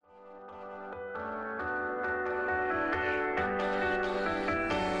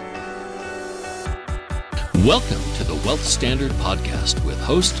Welcome to the Wealth Standard Podcast with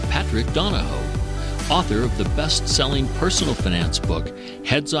host Patrick Donahoe, author of the best-selling personal finance book,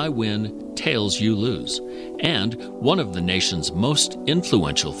 Heads I Win, Tails You Lose, and one of the nation's most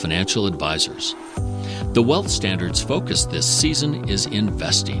influential financial advisors. The Wealth Standard's focus this season is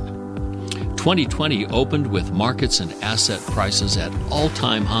investing. 2020 opened with markets and asset prices at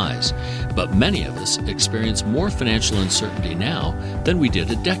all-time highs, but many of us experience more financial uncertainty now than we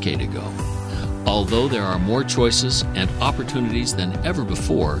did a decade ago. Although there are more choices and opportunities than ever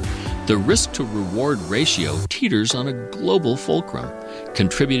before, the risk-to-reward ratio teeters on a global fulcrum,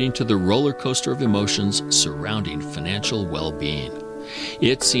 contributing to the roller coaster of emotions surrounding financial well-being.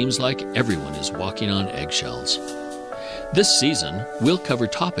 It seems like everyone is walking on eggshells. This season, we'll cover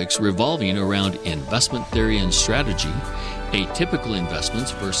topics revolving around investment theory and strategy, atypical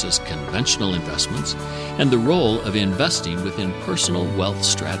investments versus conventional investments, and the role of investing within personal wealth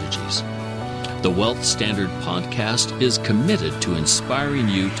strategies. The Wealth Standard Podcast is committed to inspiring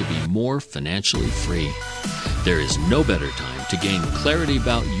you to be more financially free. There is no better time to gain clarity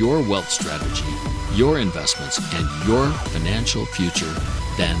about your wealth strategy, your investments, and your financial future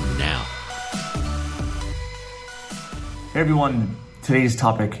than now. Hey everyone, today's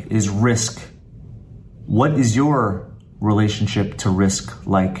topic is risk. What is your relationship to risk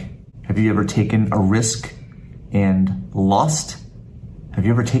like? Have you ever taken a risk and lost? Have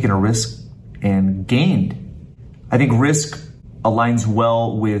you ever taken a risk and gained? I think risk aligns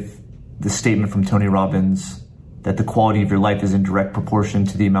well with the statement from Tony Robbins that the quality of your life is in direct proportion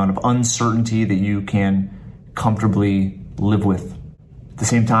to the amount of uncertainty that you can comfortably live with. At the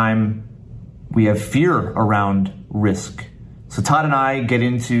same time, we have fear around risk. So Todd and I get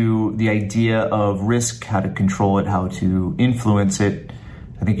into the idea of risk, how to control it, how to influence it.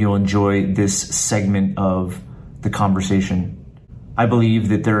 I think you'll enjoy this segment of the conversation. I believe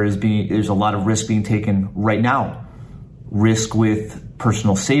that there's a lot of risk being taken right now. Risk with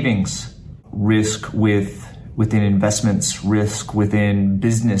personal savings, risk within investments, risk within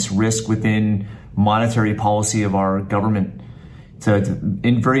business, risk within monetary policy of our government. It's a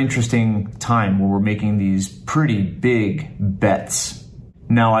very interesting time where we're making these pretty big bets.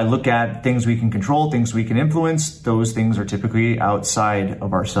 Now, I look at things we can control, things we can influence. Those things are typically outside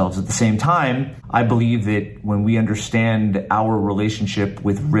of ourselves. At the same time, I believe that when we understand our relationship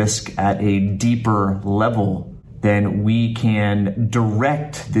with risk at a deeper level, then we can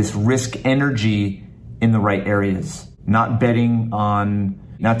direct this risk energy in the right areas. Not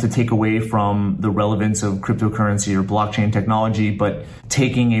to take away from the relevance of cryptocurrency or blockchain technology, but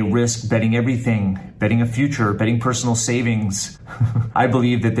taking a risk, betting everything, betting a future, betting personal savings. I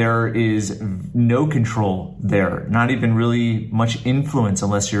believe that there is no control there, not even really much influence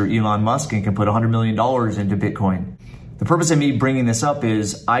unless you're Elon Musk and can put $100 million into Bitcoin. The purpose of me bringing this up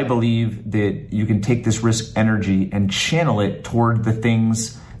is I believe that you can take this risk energy and channel it toward the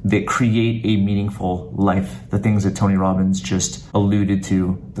things that create a meaningful life, the things that Tony Robbins just alluded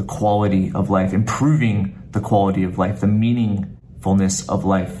to, the quality of life, improving the quality of life, the meaningfulness of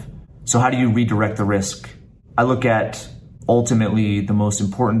life. So how do you redirect the risk? I look at ultimately the most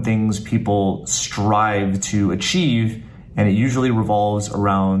important things people strive to achieve, and it usually revolves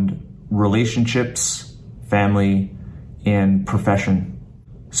around relationships, family, and profession.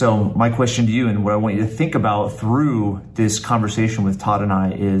 So my question to you and what I want you to think about through this conversation with Todd and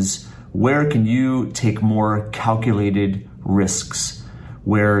I is, where can you take more calculated risks,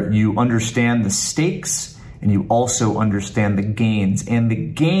 where you understand the stakes and you also understand the gains, and the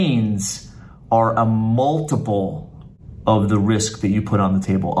gains are a multiple of the risk that you put on the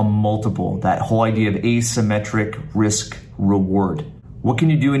table, a multiple, that whole idea of asymmetric risk reward. What can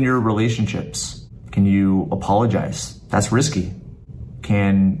you do in your relationships? Can you apologize? That's risky.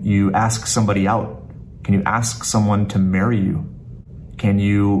 Can you ask somebody out? Can you ask someone to marry you? Can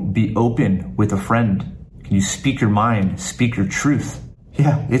you be open with a friend? Can you speak your mind, speak your truth?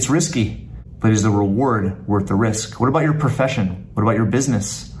 Yeah, it's risky, but is the reward worth the risk? What about your profession? What about your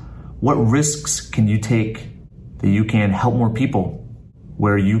business? What risks can you take that you can help more people,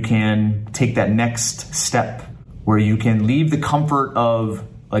 where you can take that next step, where you can leave the comfort of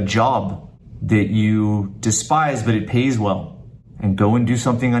a job that you despise, but it pays well, and go and do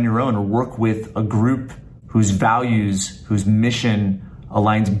something on your own, or work with a group whose values, whose mission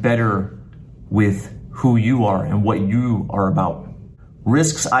aligns better with who you are and what you are about.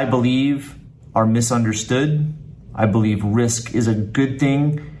 Risks, I believe, are misunderstood. I believe risk is a good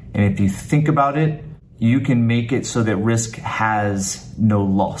thing. And if you think about it, you can make it so that risk has no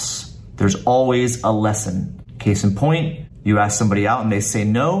loss. There's always a lesson. Case in point, you ask somebody out and they say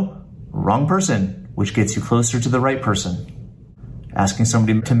no, wrong person, which gets you closer to the right person. Asking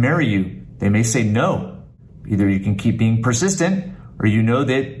somebody to marry you, they may say no, Either you can keep being persistent or you know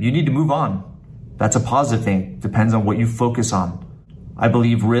that you need to move on. That's a positive thing. Depends on what you focus on. I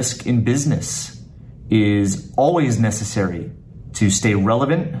believe risk in business is always necessary to stay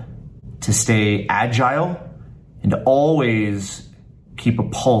relevant, to stay agile, and to always keep a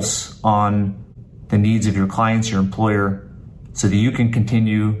pulse on the needs of your clients, your employer, so that you can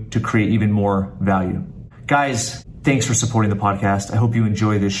continue to create even more value. Guys, thanks for supporting the podcast. I hope you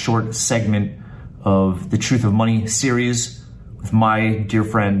enjoy this short segment of the Truth of Money series with my dear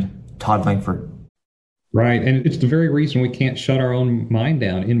friend, Todd Langford. Right. And it's the very reason we can't shut our own mind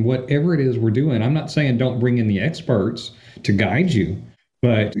down in whatever it is we're doing. I'm not saying don't bring in the experts to guide you,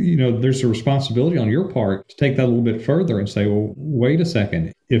 but there's a responsibility on your part to take that a little bit further and say, well, wait a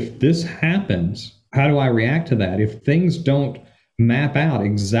second. If this happens, how do I react to that? If things don't map out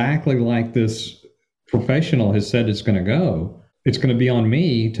exactly like this professional has said it's going to go, it's going to be on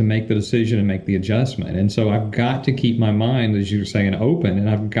me to make the decision and make the adjustment. And so I've got to keep my mind, as you're saying, open, and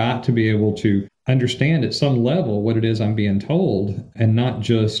I've got to be able to understand at some level what it is I'm being told and not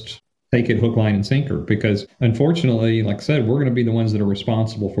just take it hook, line, and sinker. Because unfortunately, like I said, we're going to be the ones that are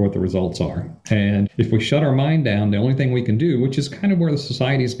responsible for what the results are. And if we shut our mind down, the only thing we can do, which is kind of where the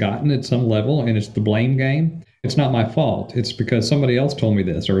society's gotten at some level, and it's the blame game. It's not my fault. It's because somebody else told me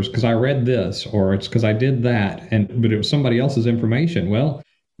this, or it's because I read this, or it's because I did that. But it was somebody else's information. Well,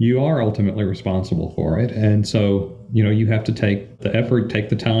 you are ultimately responsible for it. And so, you have to take the effort, take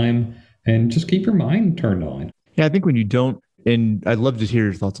the time, and just keep your mind turned on. Yeah, I think when you don't, and I'd love to hear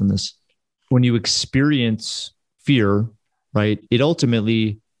your thoughts on this, when you experience fear, right, it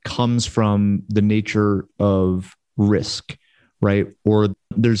ultimately comes from the nature of risk, right? Or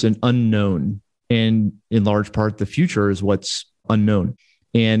there's an unknown. And in large part, the future is what's unknown.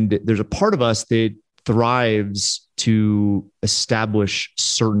 And there's a part of us that thrives to establish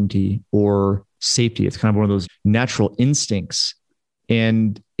certainty or safety. It's kind of one of those natural instincts.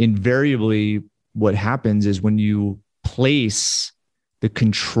 And invariably, what happens is when you place the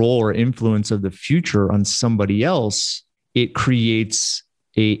control or influence of the future on somebody else, it creates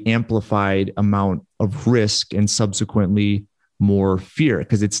an amplified amount of risk and subsequently more fear,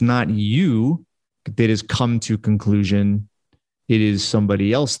 because it's not you that has come to conclusion. It is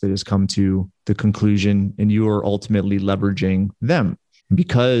somebody else that has come to the conclusion, and you are ultimately leveraging them.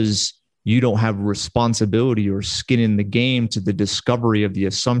 Because you don't have responsibility or skin in the game to the discovery of the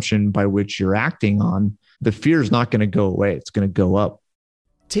assumption by which you're acting on, the fear is not going to go away. It's going to go up.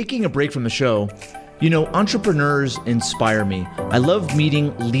 Taking a break from the show, entrepreneurs inspire me. I love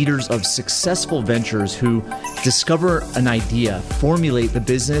meeting leaders of successful ventures who discover an idea, formulate the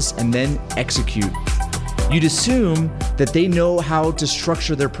business, and then execute. You'd assume that they know how to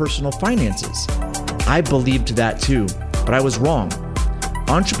structure their personal finances. I believed that too, but I was wrong.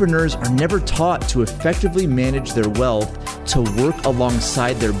 Entrepreneurs are never taught to effectively manage their wealth to work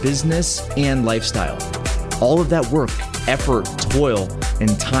alongside their business and lifestyle. All of that work, effort, toil,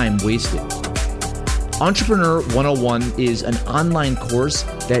 and time wasted. Entrepreneur 101 is an online course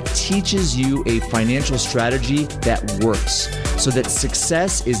that teaches you a financial strategy that works so that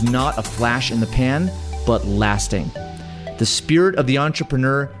success is not a flash in the pan, but lasting. The spirit of the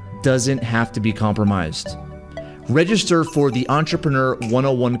entrepreneur doesn't have to be compromised. Register for the Entrepreneur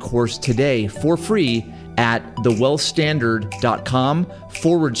 101 course today for free at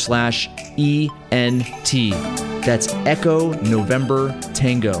thewealthstandard.com/ENT. That's Echo November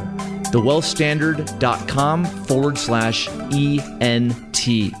Tango.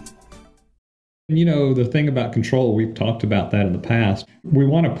 thewealthstandard.com/ENT. The thing about control, we've talked about that in the past. We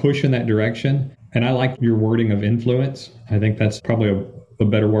want to push in that direction. And I like your wording of influence. I think that's probably a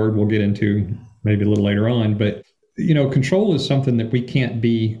better word we'll get into maybe a little later on. But, control is something that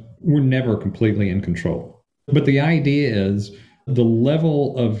we're never completely in control. But the idea is the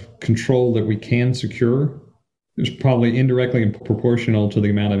level of control that we can secure is probably indirectly proportional to the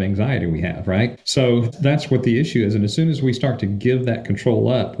amount of anxiety we have, right? So that's what the issue is. And as soon as we start to give that control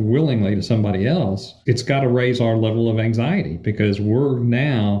up willingly to somebody else, it's got to raise our level of anxiety, because we're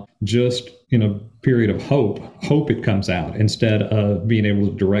now just in a period of hope it comes out instead of being able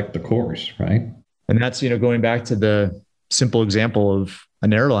to direct the course, right? And that's, going back to the simple example of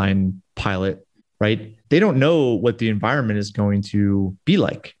an airline pilot, right? They don't know what the environment is going to be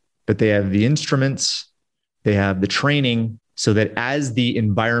like, but they have the instruments, they have the training, so that as the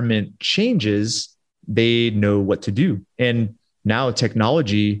environment changes, they know what to do. And now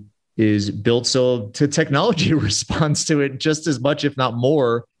technology is built so the technology responds to it just as much, if not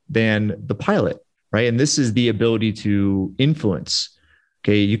more, than the pilot, right? And this is the ability to influence.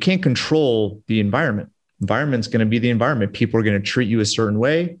 Okay, you can't control the environment. Environment's going to be the environment. People are going to treat you a certain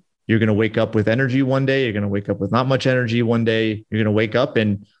way. You're going to wake up with energy one day. You're going to wake up with not much energy one day. You're going to wake up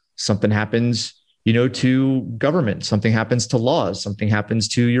and something happens, to government, something happens to laws, something happens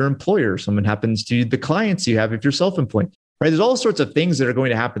to your employer, something happens to the clients you have if you're self-employed, right? There's all sorts of things that are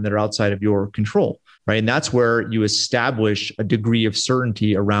going to happen that are outside of your control, right? And that's where you establish a degree of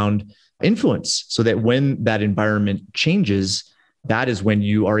certainty around influence so that when that environment changes, that is when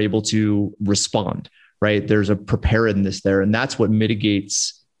you are able to respond, right? There's a preparedness there. And that's what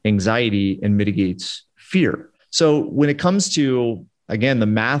mitigates anxiety and mitigates fear. So when it comes to, again, the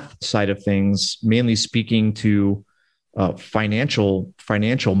math side of things, mainly speaking to financial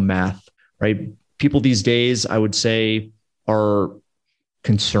math, right? People these days, I would say, are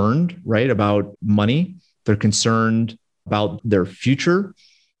concerned, right, about money. They're concerned about their future.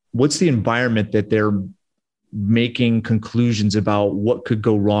 What's the environment that they're making conclusions about what could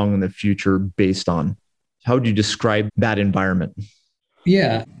go wrong in the future based on? How would you describe that environment?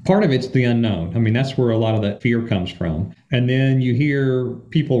 Yeah, part of it's the unknown. I mean, that's where a lot of that fear comes from. And then you hear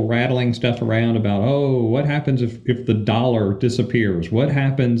people rattling stuff around about, oh, what happens if the dollar disappears? What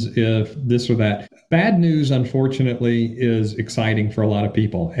happens if this or that? Bad news, unfortunately, is exciting for a lot of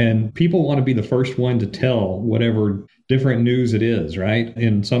people. And people want to be the first one to tell whatever different news it is, right?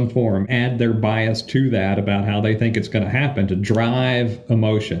 In some form, add their bias to that about how they think it's going to happen to drive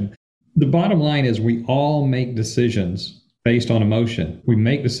emotion. The bottom line is we all make decisions based on emotion. We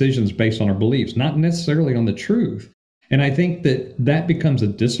make decisions based on our beliefs, not necessarily on the truth. And I think that becomes a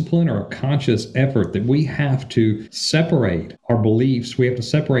discipline or a conscious effort that we have to separate our beliefs. We have to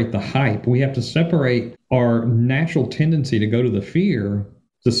separate the hype. We have to separate our natural tendency to go to the fear,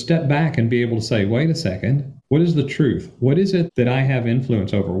 to step back and be able to say, wait a second, what is the truth? What is it that I have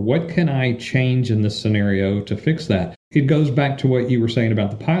influence over? What can I change in this scenario to fix that? It goes back to what you were saying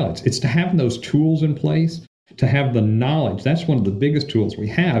about the pilots. It's to have those tools in place, to have the knowledge. That's one of the biggest tools we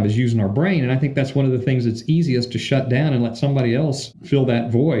have, is using our brain. And I think that's one of the things that's easiest to shut down and let somebody else fill that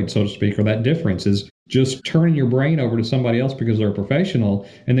void, so to speak, or that difference, is just turning your brain over to somebody else because they're a professional.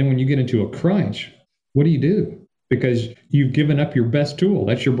 And then when you get into a crunch, what do? Because you've given up your best tool.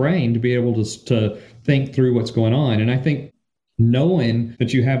 That's your brain, to be able to think through what's going on. And I think knowing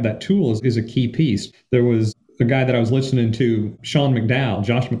that you have that tool is a key piece. There was a guy that I was listening to, Sean McDowell,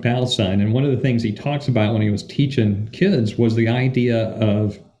 Josh McDowell's son, and one of the things he talks about when he was teaching kids was the idea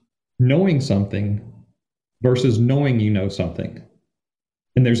of knowing something versus knowing you know something.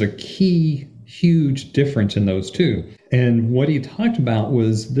 And there's a key, huge difference in those two. And what he talked about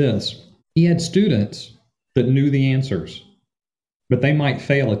was this. He had students that knew the answers, but they might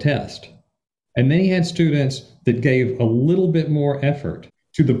fail a test. And then he had students that gave a little bit more effort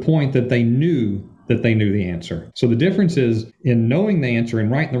to the point that they knew the answer. So the difference is in knowing the answer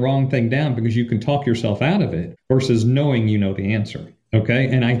and writing the wrong thing down because you can talk yourself out of it versus knowing you know the answer. Okay.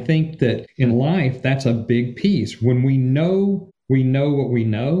 And I think that in life, that's a big piece. When we know what we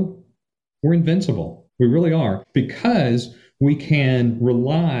know, we're invincible. We really are, because we can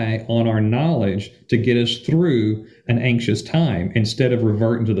rely on our knowledge to get us through an anxious time instead of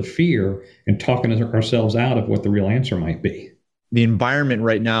reverting to the fear and talking ourselves out of what the real answer might be. The environment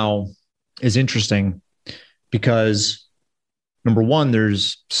right now is interesting because, number one,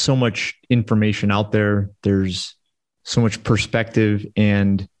 there's so much information out there. There's so much perspective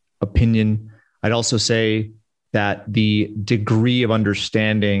and opinion. I'd also say that the degree of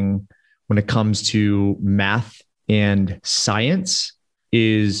understanding when it comes to math and science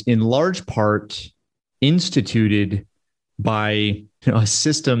is in large part instituted by a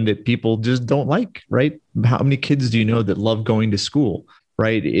system that people just don't like, right? How many kids do you know that love going to school?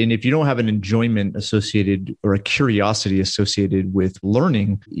 Right. And if you don't have an enjoyment associated or a curiosity associated with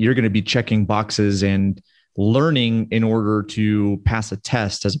learning, you're going to be checking boxes and learning in order to pass a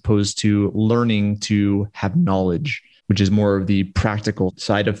test, as opposed to learning to have knowledge, which is more of the practical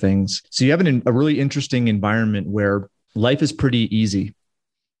side of things. So you have a really interesting environment where life is pretty easy,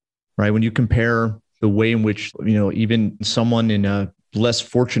 right? When you compare the way in which, even someone in a less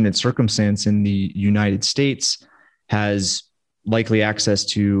fortunate circumstance in the United States has likely access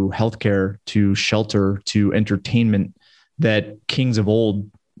to healthcare, to shelter, to entertainment that kings of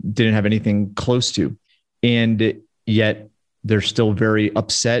old didn't have anything close to. And yet they're still very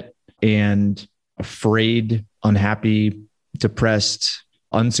upset and afraid, unhappy, depressed,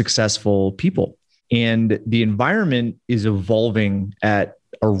 unsuccessful people. And the environment is evolving at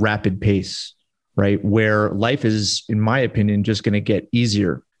a rapid pace, right? Where life is, in my opinion, just going to get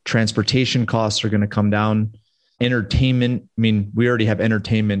easier. Transportation costs are going to come down. Entertainment, we already have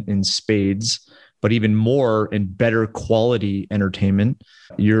entertainment in spades, but even more and better quality entertainment.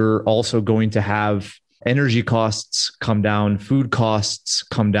 You're also going to have energy costs come down, food costs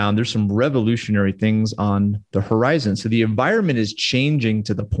come down. There's some revolutionary things on the horizon. So the environment is changing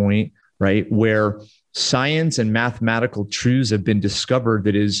to the point, right, where science and mathematical truths have been discovered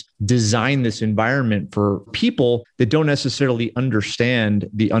that is designed this environment for people that don't necessarily understand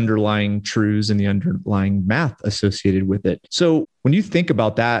the underlying truths and the underlying math associated with it. So when you think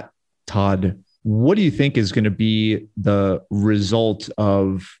about that, Todd, what do you think is going to be the result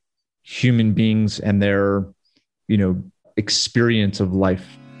of human beings and their, experience of life?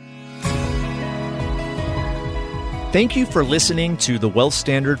 Thank you for listening to the Wealth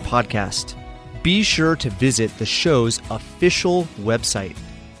Standard Podcast. Be sure to visit the show's official website,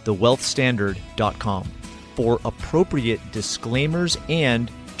 thewealthstandard.com, for appropriate disclaimers and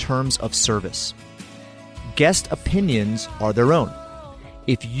terms of service. Guest opinions are their own.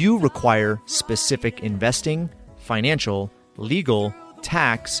 If you require specific investing, financial, legal,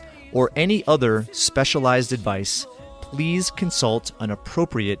 tax, or any other specialized advice, please consult an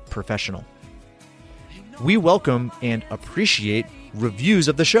appropriate professional. We welcome and appreciate reviews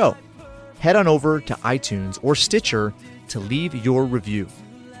of the show. Head on over to iTunes or Stitcher to leave your review.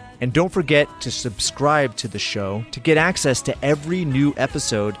 And don't forget to subscribe to the show to get access to every new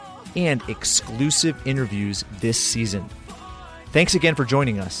episode and exclusive interviews this season. Thanks again for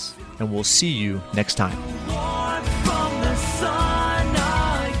joining us, and we'll see you next time.